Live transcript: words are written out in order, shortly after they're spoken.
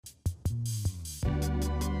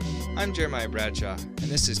I'm Jeremiah Bradshaw, and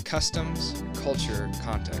this is Customs, Culture,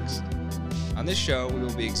 Context. On this show, we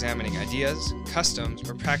will be examining ideas, customs,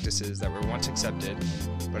 or practices that were once accepted,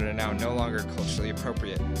 but are now no longer culturally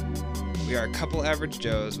appropriate. We are a couple average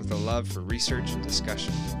Joes with a love for research and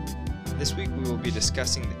discussion. This week, we will be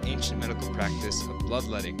discussing the ancient medical practice of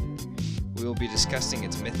bloodletting. We will be discussing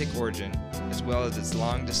its mythic origin, as well as its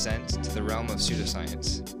long descent to the realm of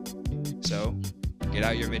pseudoscience. So, get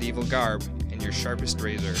out your medieval garb and your sharpest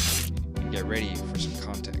razor, and get ready for some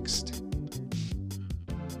context.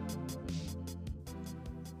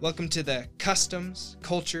 Welcome to the Customs,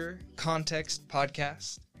 Culture, Context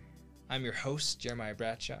podcast. I'm your host, Jeremiah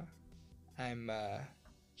Bradshaw. I'm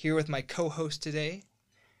here with my co-host today,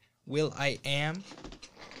 Will I Am,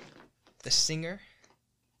 the singer.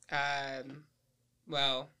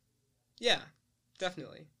 Well, yeah,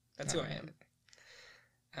 definitely. That's who I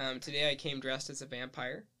am. Today I came dressed as a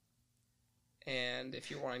vampire. And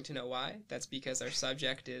if you're wanting to know why, that's because our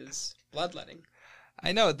subject is bloodletting.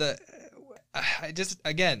 I know,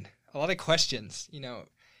 again, a lot of questions. You know,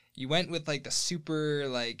 you went with, the super,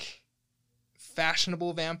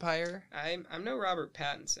 fashionable vampire. I'm no Robert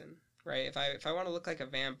Pattinson, right? If I want to look like a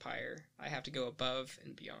vampire, I have to go above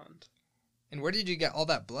and beyond. And where did you get all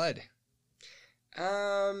that blood?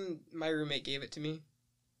 My roommate gave it to me.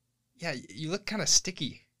 Yeah, you look kind of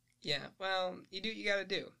sticky. Yeah, well, you do what you gotta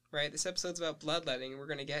do, right? This episode's about bloodletting, and we're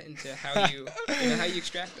gonna get into how you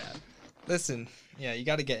extract that. Listen, yeah, you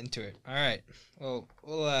gotta get into it. All right, well,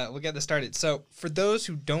 we'll get this started. So, for those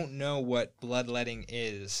who don't know what bloodletting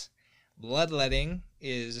is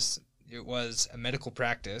it was a medical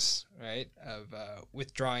practice, right, of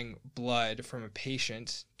withdrawing blood from a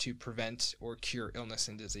patient to prevent or cure illness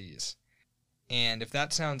and disease. And if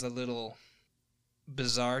that sounds a little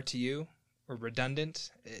bizarre to you or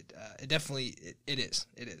redundant, it definitely is.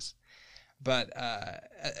 It is. But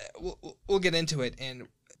we'll get into it, and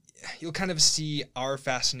you'll kind of see our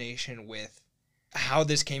fascination with how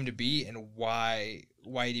this came to be and why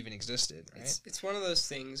it even existed. Right? It's one of those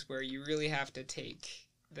things where you really have to take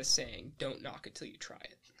the saying, "Don't knock it till you try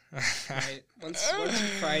it." Right? Once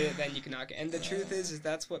you've tried it, then you can knock it. And the truth is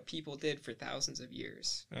that's what people did for thousands of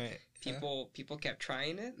years. Right. People kept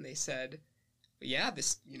trying it, and they said, "Yeah,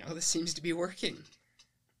 this seems to be working."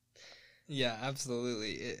 Yeah,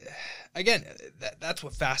 absolutely. That's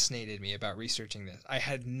what fascinated me about researching this. I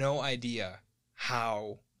had no idea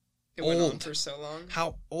how it went on for so long.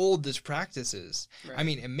 How old this practice is. Right. I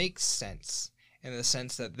mean, it makes sense in the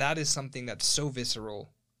sense that is something that's so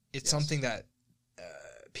visceral. It's something that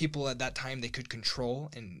people at that time, they could control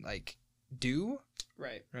and do.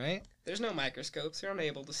 Right. Right. There's no microscopes. They're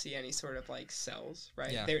unable to see any sort of cells.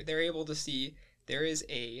 Right. Yeah. They're able to see there is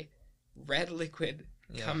a red liquid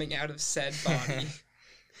coming out of said body.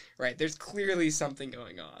 Right. There's clearly something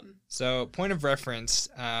going on. So, point of reference,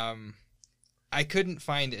 I couldn't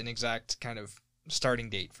find an exact kind of starting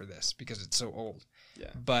date for this because it's so old.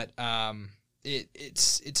 Yeah. But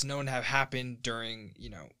it's known to have happened during,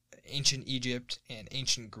 ancient Egypt and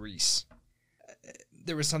ancient Greece.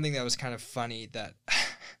 There was something that was kind of funny that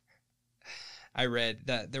I read,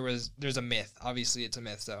 that there's a myth. Obviously, it's a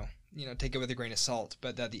myth, so take it with a grain of salt.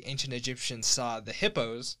 But that the ancient Egyptians saw the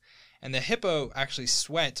hippos, and the hippo actually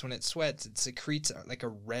sweats. When it sweats, it secretes a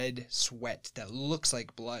red sweat that looks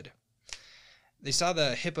like blood. They saw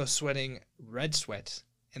the hippo sweating red sweat,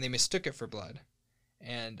 and they mistook it for blood.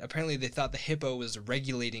 And apparently they thought the hippo was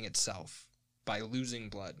regulating itself by losing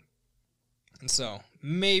blood. And so,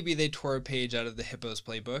 maybe they tore a page out of the hippo's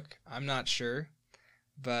playbook. I'm not sure.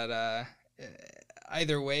 But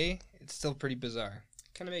either way, it's still pretty bizarre.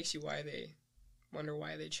 Kind of makes you wonder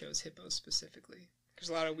why they chose hippos specifically. There's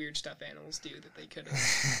a lot of weird stuff animals do that they could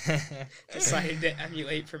have decided to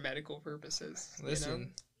emulate for medical purposes.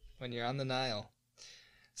 Listen, when you're on the Nile.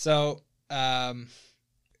 So,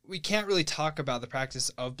 we can't really talk about the practice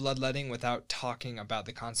of bloodletting without talking about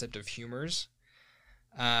the concept of humors.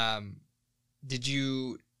 Did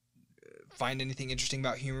you find anything interesting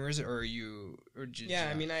about humors, I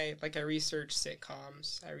researched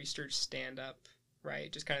sitcoms, I researched stand-up,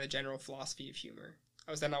 right? Just kind of the general philosophy of humor.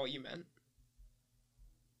 Oh, is that not what you meant?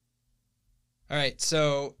 All right,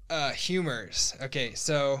 so humors. Okay,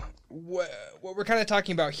 so what we're kind of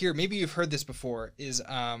talking about here, maybe you've heard this before, is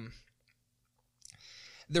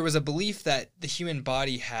there was a belief that the human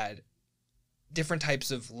body had different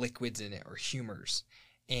types of liquids in it, or humors,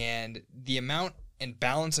 and the amount and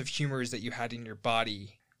balance of humors that you had in your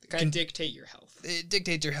body can dictate your health. It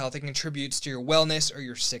dictates your health. It contributes to your wellness or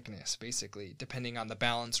your sickness, basically, depending on the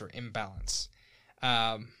balance or imbalance.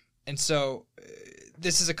 And so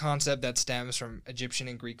this is a concept that stems from Egyptian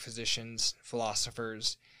and Greek physicians,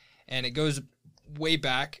 philosophers, and it goes way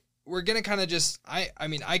back. We're going to kind of just, I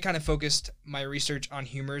kind of focused my research on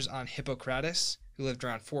humors on Hippocrates, who lived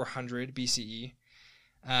around 400 BCE.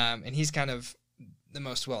 And he's kind of the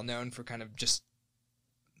most well-known for kind of just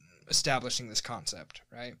establishing this concept,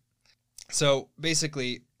 right? So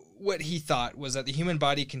basically, what he thought was that the human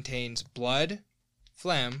body contains blood,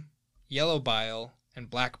 phlegm, yellow bile, and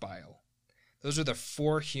black bile. Those are the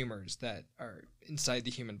 4 humors that are inside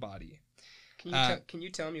the human body. Can you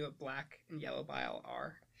tell me what black and yellow bile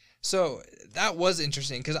are? So that was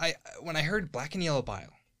interesting because when I heard black and yellow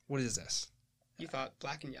bile, what is this? You thought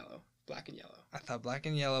black and yellow. I thought black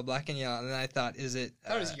and yellow, and then I thought, is it... I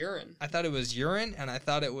thought it was urine. I thought it was urine, and I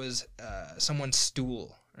thought it was someone's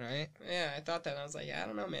stool, right? Yeah, I thought that, and I was like, yeah, I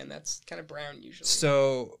don't know, man, that's kind of brown usually.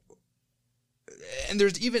 So, and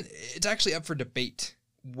it's actually up for debate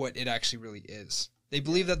what it actually really is. They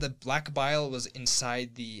believe that the black bile was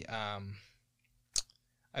inside the...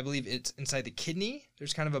 I believe it's inside the kidney.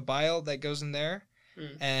 There's kind of a bile that goes in there.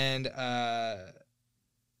 And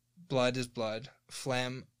blood is blood.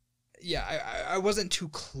 Phlegm. Yeah, I wasn't too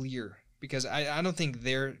clear because I don't think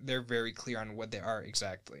they're very clear on what they are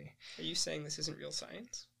exactly. Are you saying this isn't real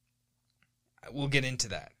science? We'll get into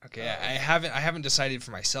that. Okay. I haven't decided for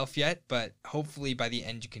myself yet, but hopefully by the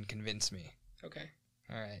end you can convince me. Okay.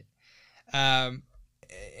 All right.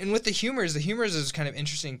 And with the humors is kind of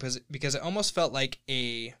interesting because it almost felt like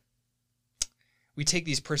we take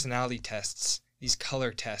these personality tests, these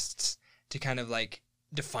color tests to kind of like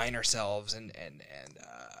define ourselves and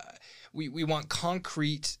we want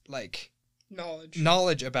concrete like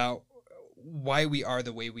knowledge about why we are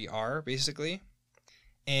the way we are, basically.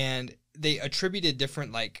 And they attributed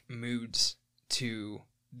different like moods to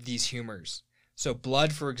these humors. So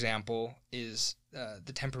blood, for example, is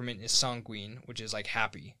the temperament is sanguine, which is like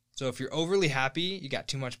happy. So if you're overly happy, you got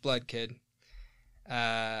too much blood, kid.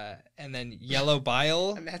 And then yellow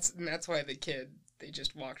bile. and that's why they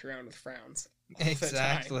just walked around with frowns.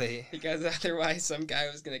 Exactly. Because otherwise some guy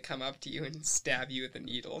was going to come up to you and stab you with a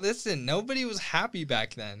needle. Listen, nobody was happy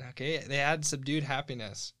back then, okay? They had subdued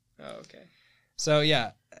happiness. Oh, okay. So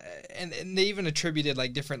yeah, and they even attributed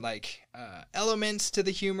like different like elements to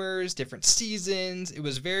the humors, different seasons. It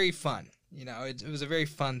was very fun. You know, it was a very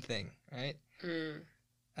fun thing, right?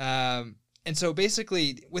 And so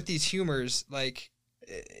basically with these humors, like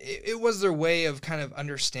it was their way of kind of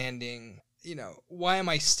understanding, you know, why am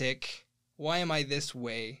I sick? Why am I this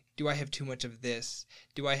way? Do I have too much of this?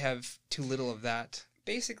 Do I have too little of that?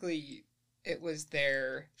 Basically, it was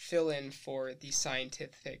their fill-in for the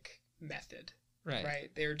scientific method. Right.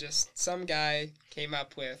 They were just, some guy came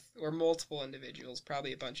up with, or multiple individuals,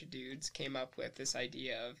 probably a bunch of dudes, came up with this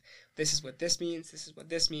idea of, this is what this means, this is what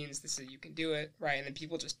this means, this is you can do it, right? And then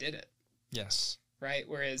people just did it. Yes. Right?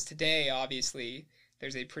 Whereas today, obviously,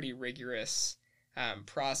 there's a pretty rigorous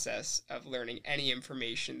process of learning any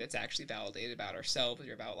information that's actually validated about ourselves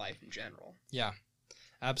or about life in general. Yeah,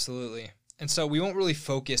 absolutely. And so we won't really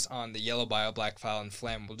focus on the yellow bile, black bile, and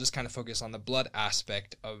phlegm. We'll just kind of focus on the blood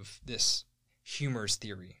aspect of this humors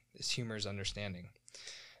theory, this humors understanding.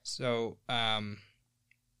 So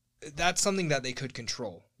that's something that they could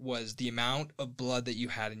control, was the amount of blood that you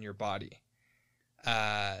had in your body.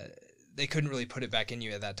 They couldn't really put it back in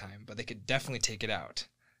you at that time, but they could definitely take it out.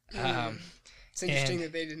 It's interesting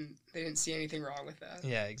that they didn't see anything wrong with that.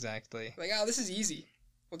 Yeah, exactly. Like, oh, this is easy.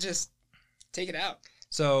 We'll just take it out.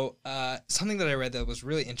 So something that I read that was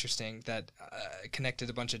really interesting that connected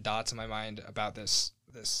a bunch of dots in my mind about this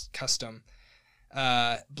custom.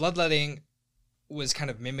 Bloodletting was kind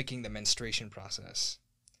of mimicking the menstruation process.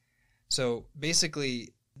 So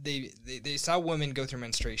basically, they saw women go through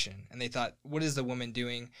menstruation, and they thought, what is the woman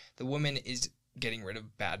doing? The woman is getting rid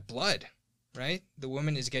of bad blood, right? The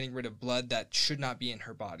woman is getting rid of blood that should not be in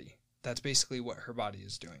her body. That's basically what her body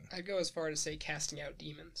is doing. I'd go as far to say casting out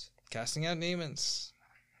demons. Casting out demons.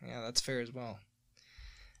 Yeah, that's fair as well.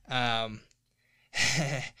 And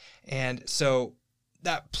so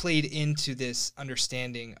that played into this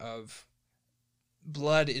understanding of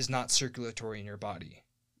blood is not circulatory in your body.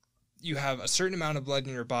 You have a certain amount of blood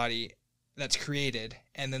in your body that's created,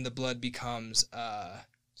 and then the blood becomes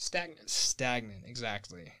stagnant. Stagnant,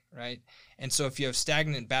 exactly, right? And so if you have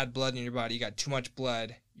stagnant, bad blood in your body, you got too much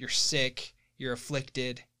blood, you're sick, you're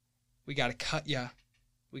afflicted, we got to cut you,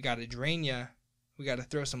 we got to drain you, we got to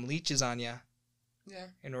throw some leeches on you, yeah,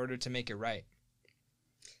 in order to make it right.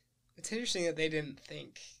 It's interesting that they didn't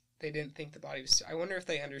think the body was... I wonder if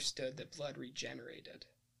they understood that blood regenerated.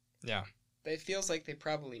 Yeah. It feels like they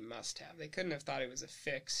probably must have. They couldn't have thought it was a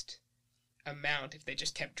fixed amount if they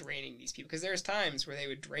just kept draining these people. Because there's times where they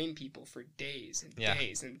would drain people for days and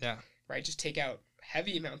days. And right, just take out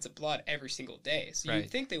heavy amounts of blood every single day. So Right.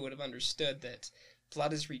 you'd think they would have understood that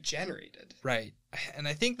blood is regenerated. Right. And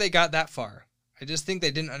I think they got that far. I just think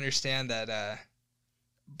they didn't understand that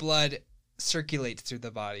blood circulates through the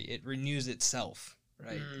body. It renews itself,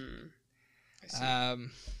 right? I see.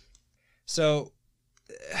 So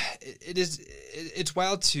it's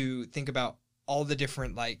wild to think about all the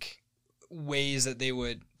different like ways that they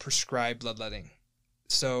would prescribe bloodletting.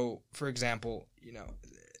 So, for example, you know,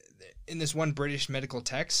 in this one British medical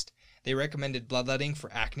text, they recommended bloodletting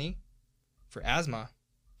for acne, for asthma,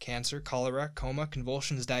 cancer, cholera, coma,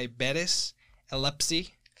 convulsions, diabetes,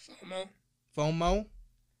 epilepsy, FOMO,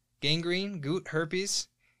 gangrene, gout, herpes,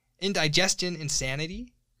 indigestion,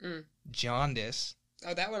 insanity, jaundice.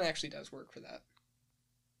 Oh, that one actually does work for that.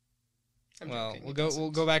 Well,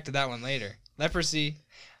 we'll go back to that one later. Leprosy.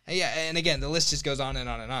 Yeah, and again, the list just goes on and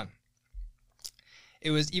on and on. It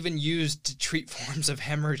was even used to treat forms of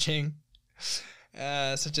hemorrhaging,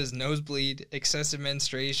 such as nosebleed, excessive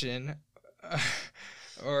menstruation,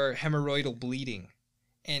 or hemorrhoidal bleeding.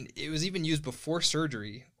 And it was even used before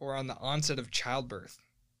surgery or on the onset of childbirth.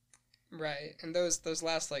 Right, and those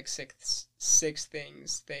last like six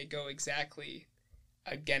things, they go exactly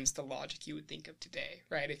against the logic you would think of today,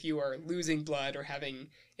 right? If you are losing blood or having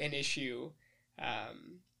an issue,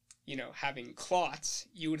 having clots,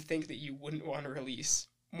 you would think that you wouldn't want to release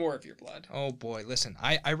more of your blood. Oh boy, listen,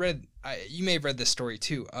 I read, you may have read this story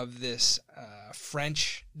too, of this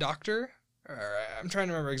French doctor, or I'm trying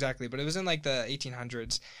to remember exactly, but it was in like the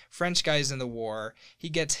 1800s. French guy's in the war, he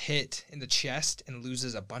gets hit in the chest and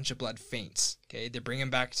loses a bunch of blood, faints, okay? They bring him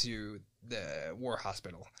back to the war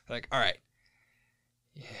hospital. They're like, all right,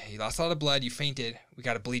 yeah, you lost a lot of blood, you fainted, we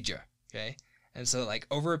got to bleed you, okay? And so like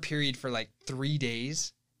over a period for like 3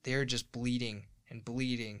 days, they're just bleeding and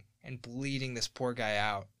bleeding and bleeding this poor guy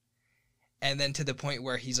out. And then to the point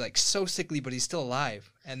where he's like so sickly, but he's still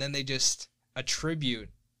alive. And then they just attribute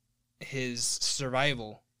his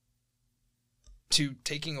survival to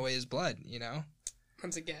taking away his blood, you know?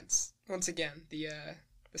 Once again, the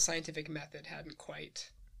scientific method hadn't quite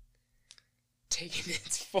taken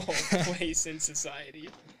its full place in society.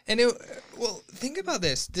 And think about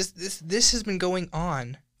this. This has been going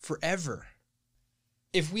on forever.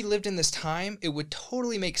 If we lived in this time, it would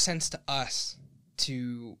totally make sense to us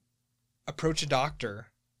to approach a doctor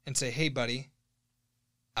and say, "Hey, buddy,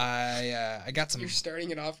 I got some." You're starting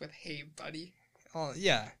it off with "Hey, buddy." Oh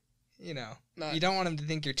yeah, you know, you don't want him to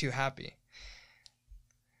think you're too happy.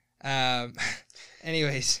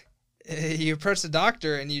 Anyways, you approach the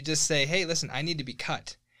doctor and you just say, "Hey, listen, I need to be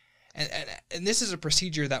cut," and this is a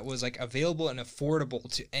procedure that was like available and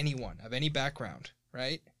affordable to anyone of any background,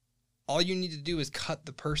 right? All you need to do is cut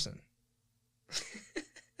the person.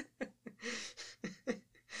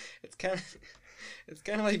 It's kind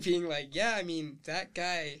of like being like, yeah, I mean, that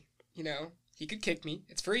guy, he could kick me.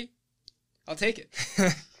 It's free. I'll take it.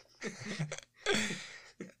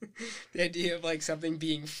 The idea of like something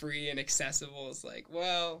being free and accessible is like,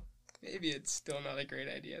 well, maybe it's still not a great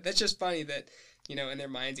idea. That's just funny that, in their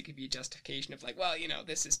minds it could be a justification of like, well,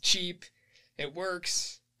 this is cheap, it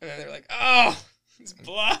works, and then they're like, oh, it's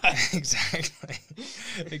blood.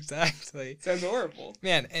 Exactly. Sounds horrible.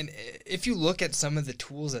 Man, and if you look at some of the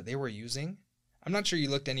tools that they were using, I'm not sure you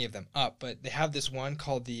looked any of them up, but they have this one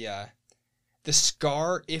called the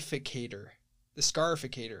scarificator. The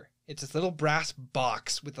scarificator. It's this little brass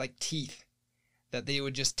box with like teeth that they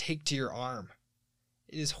would just take to your arm.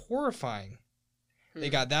 It is horrifying.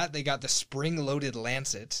 They got that. They got the spring-loaded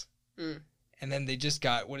lancet. And then they just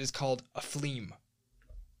got what is called a fleam.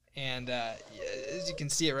 And as you can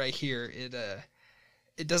see it right here,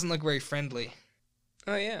 it doesn't look very friendly.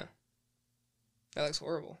 Oh yeah, that looks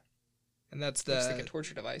horrible. And that's looks like a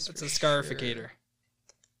torture device. That's a scarificator. Sure.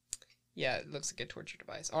 Yeah, it looks like a torture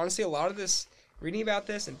device. Honestly, a lot of this, reading about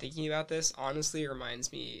this and thinking about this, honestly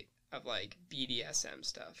reminds me of like BDSM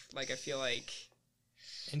stuff. Like I feel like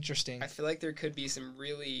interesting. I feel like there could be some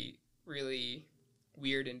really, really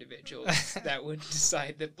weird individuals that would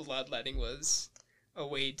decide that bloodletting was a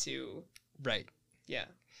way to yeah.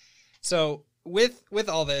 So with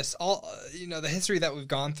all this, the history that we've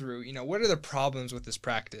gone through, what are the problems with this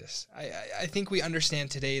practice? I think we understand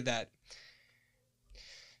today that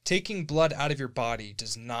taking blood out of your body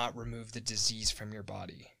does not remove the disease from your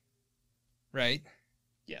body, right?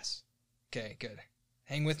 Yes. Okay, good.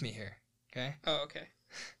 Hang with me here, okay? Oh, okay.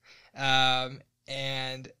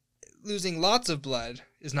 And losing lots of blood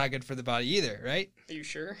is not good for the body either, right? Are you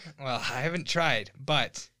sure? Well, I haven't tried,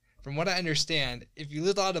 but from what I understand, if you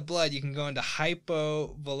lose a lot of blood, you can go into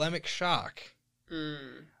hypovolemic shock,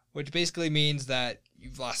 which basically means that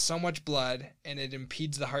you've lost so much blood and it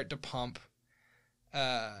impedes the heart to pump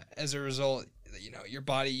As a result, your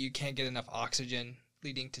body, you can't get enough oxygen,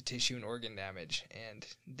 leading to tissue and organ damage and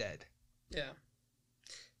dead. Yeah.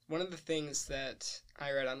 One of the things that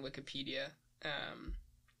I read on Wikipedia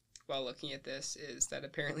while looking at this is that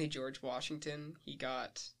apparently George Washington, he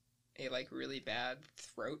got a really bad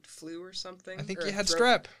throat flu or something. I think he had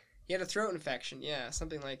strep. He had a throat infection, yeah,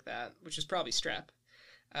 something like that, which is probably strep.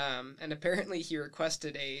 And apparently he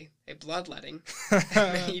requested a bloodletting,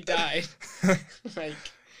 and he died.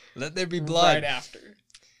 Let there be blood. Right after.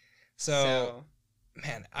 So,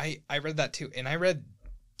 man, I read that too. And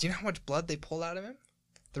do you know how much blood they pulled out of him?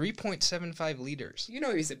 3.75 liters. You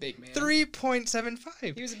know he's a big man.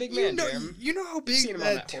 3.75. He was a big man, You know how big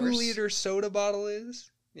that 2-liter soda bottle is?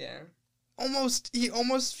 Yeah. He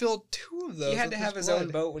almost filled 2 of those. He had to have his own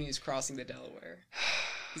boat when he was crossing the Delaware.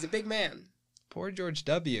 He's a big man. Poor George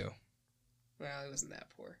W. Well, he wasn't that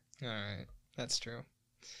poor. All right. That's true.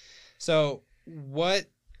 So, what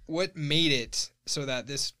made it so that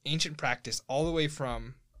this ancient practice, all the way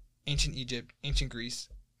from ancient Egypt, ancient Greece,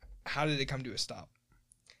 how did it come to a stop?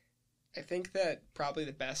 I think that probably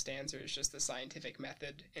the best answer is just the scientific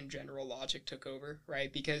method and general logic took over,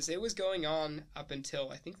 right? Because it was going on up until,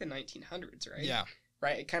 I think, the 1900s, right? Yeah.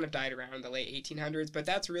 Right? It kind of died around the late 1800s, but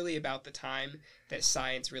that's really about the time that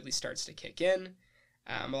science really starts to kick in.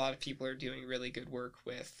 A lot of people are doing really good work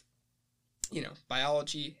with,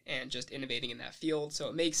 biology and just innovating in that field. So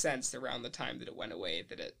it makes sense around the time that it went away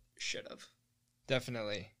that it should have.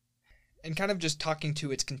 Definitely. And kind of just talking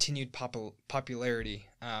to its continued popularity,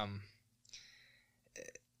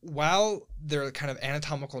 while their kind of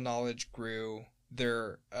anatomical knowledge grew,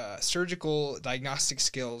 their surgical diagnostic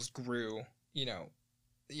skills grew,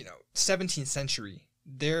 17th century,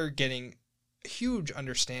 they're getting a huge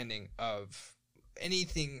understanding of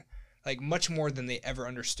anything, much more than they ever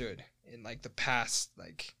understood in the past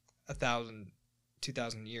 1,000,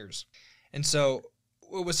 2,000 years. And so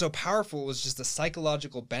what was so powerful was just the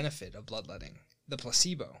psychological benefit of bloodletting, the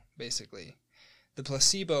placebo, basically. The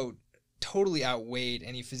placebo totally outweighed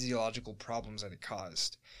any physiological problems that it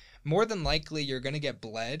caused. More than likely, you're going to get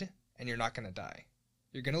bled and you're not going to die.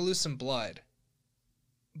 You're going to lose some blood,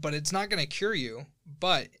 but it's not going to cure you.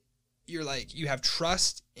 But you have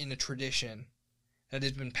trust in a tradition that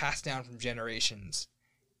has been passed down from generations,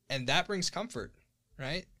 and that brings comfort,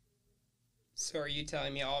 right? So are you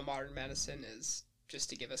telling me all modern medicine is just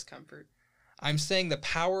to give us comfort? I'm saying the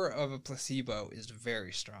power of a placebo is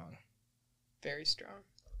very strong. Very strong.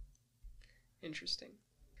 Interesting.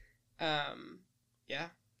 Yeah.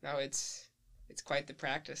 No, it's quite the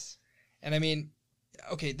practice. And I mean,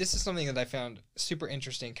 okay, this is something that I found super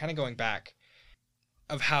interesting, kind of going back,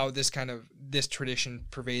 of how this tradition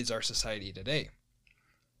pervades our society today.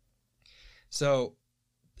 So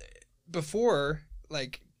before,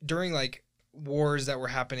 during wars that were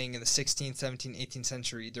happening in the 16th, 17th, 18th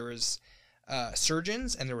century, there was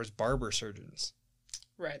surgeons and there was barber surgeons.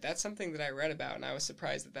 Right, that's something that I read about, and I was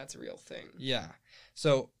surprised that that's a real thing. Yeah.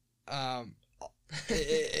 So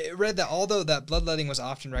it read that although that bloodletting was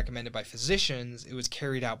often recommended by physicians, it was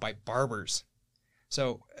carried out by barbers.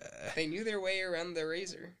 So they knew their way around the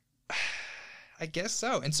razor. I guess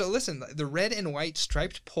so. And so listen, the red and white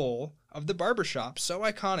striped pole of the barbershop, so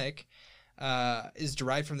iconic, is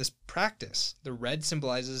derived from this practice. The red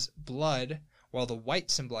symbolizes blood, while the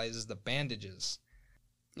white symbolizes the bandages.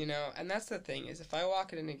 And that's the thing, is if I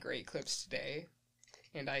walk into Great Clips today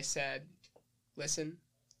and I said, listen,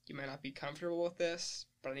 you might not be comfortable with this,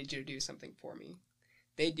 but I need you to do something for me,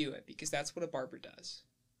 they do it because that's what a barber does.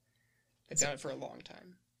 They've done it for a long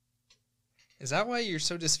time. Is that why you're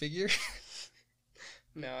so disfigured?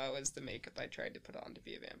 No, that was the makeup I tried to put on to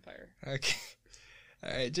be a vampire. Okay.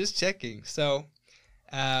 All right, just checking. So,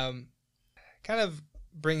 kind of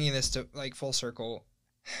bringing this to full circle.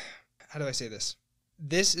 How do I say this?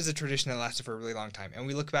 This is a tradition that lasted for a really long time, and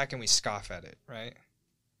we look back and we scoff at it, right?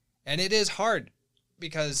 And it is hard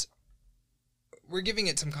because we're giving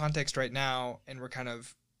it some context right now, and we're kind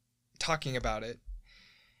of talking about it.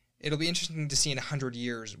 It'll be interesting to see in 100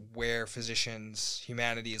 years where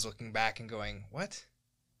humanity is looking back and going, what?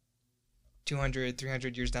 200,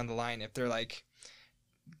 300 years down the line, if they're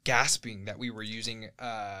gasping that we were using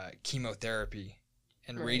chemotherapy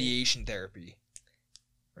and radiation therapy.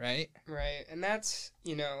 Right? Right. And that's,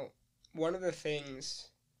 one of the things,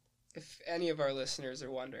 if any of our listeners are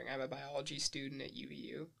wondering, I'm a biology student at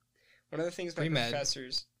UVU. One of the things my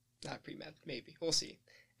professors, not pre-med, maybe, we'll see.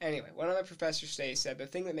 Anyway, one of my professors today said the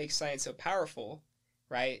thing that makes science so powerful,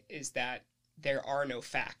 right, is that there are no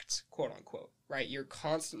facts, quote unquote, right? You're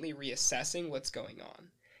constantly reassessing what's going on.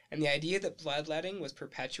 And the idea that bloodletting was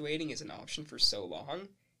perpetuating as an option for so long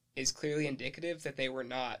is clearly indicative that they were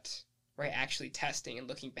not actually testing and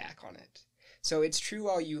looking back on it. So it's true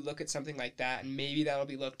while you look at something like that, and maybe that'll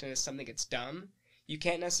be looked at as something that's dumb, you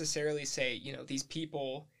can't necessarily say, these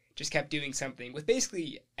people just kept doing something with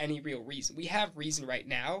basically any real reason. We have reason right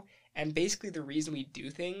now, and basically the reason we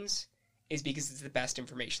do things is because it's the best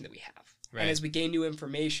information that we have. Right. And as we gain new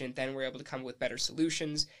information, then we're able to come up with better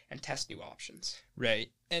solutions and test new options.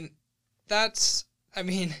 Right. And that's,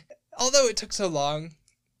 although it took so long,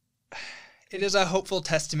 it is a hopeful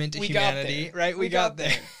testament to humanity, right? We got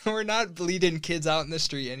there. We're not bleeding kids out in the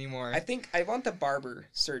street anymore. I want the barber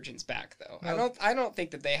surgeons back, though. Well, I don't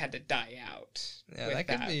think that they had to die out. Yeah, that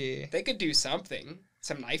could be. They could do something.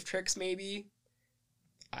 Some knife tricks, maybe.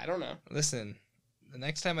 I don't know. Listen, the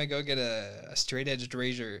next time I go get a straight-edged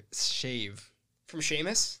razor shave. From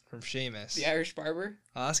Seamus? From Seamus. The Irish barber?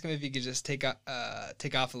 I'll ask him if he could just take off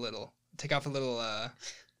a little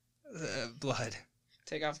blood.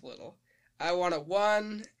 Take off a little. I want a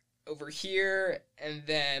 1 over here, and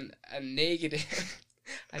then a negative.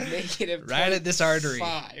 A negative. Right at this artery.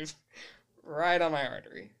 5. Right on my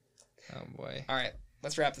artery. Oh boy. All right,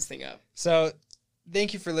 let's wrap this thing up. So,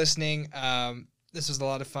 thank you for listening. This was a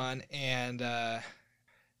lot of fun, and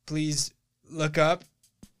please look up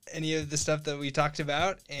any of the stuff that we talked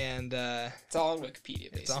about, and it's all on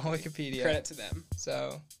Wikipedia. Basically. It's all on Wikipedia. Credit to them.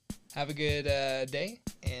 So, have a good day,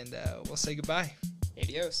 and we'll say goodbye.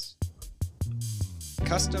 Adios.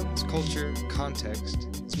 Customs, Culture, Context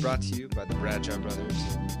is brought to you by the Bradshaw Brothers,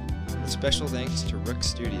 with special thanks to Rook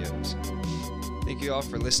Studios. Thank you all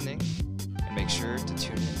for listening, and make sure to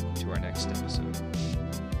tune in to our next episode.